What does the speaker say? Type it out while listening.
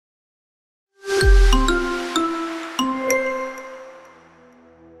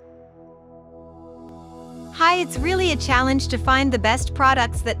it's really a challenge to find the best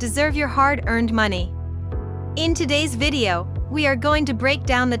products that deserve your hard-earned money. In today's video, we are going to break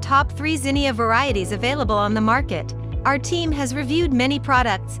down the top 3 Zinnia varieties available on the market. Our team has reviewed many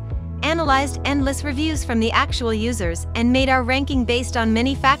products, analyzed endless reviews from the actual users, and made our ranking based on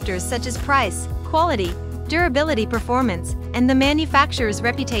many factors such as price, quality, durability, performance, and the manufacturer's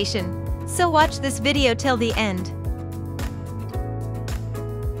reputation. So watch this video till the end.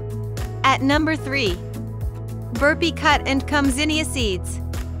 At number 3. Burpee Cut and Come Zinnia Seeds.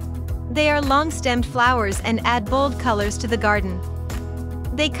 They are long-stemmed flowers and add bold colors to the garden.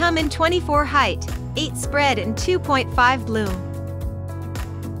 They come in 24 height, 8 spread and 2.5 bloom.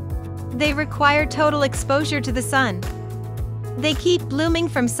 They require total exposure to the sun. They keep blooming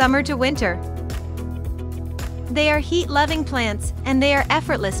from summer to winter. They are heat-loving plants, and they are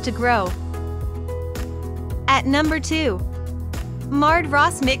effortless to grow. At number 2. Marde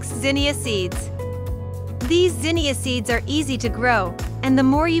Ross Mixed Zinnia Seeds. These zinnia seeds are easy to grow, and the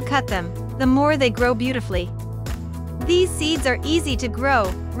more you cut them, the more they grow beautifully. These seeds are easy to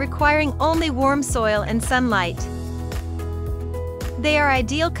grow, requiring only warm soil and sunlight. They are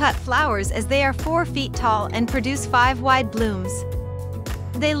ideal cut flowers as they are 4 feet tall and produce 5 wide blooms.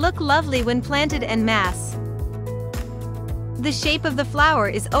 They look lovely when planted en masse. The shape of the flower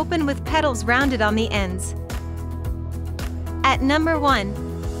is open with petals rounded on the ends. At number 1.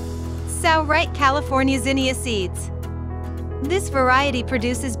 Southright California Zinnia Seeds. This variety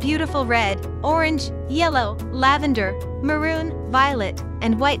produces beautiful red, orange, yellow, lavender, maroon, violet,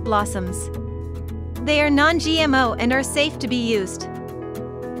 and white blossoms. They are non-GMO and are safe to be used.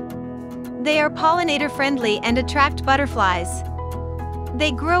 They are pollinator-friendly and attract butterflies.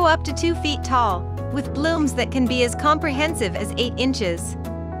 They grow up to 2 feet tall, with blooms that can be as comprehensive as 8 inches.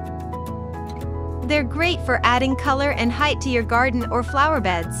 They're great for adding color and height to your garden or flower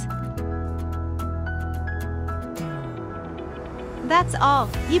beds. That's all.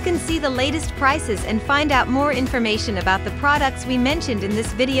 You can see the latest prices and find out more information about the products we mentioned in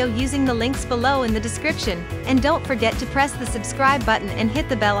this video using the links below in the description. And don't forget to press the subscribe button and hit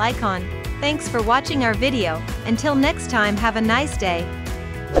the bell icon. Thanks for watching our video. Until next time, have a nice day.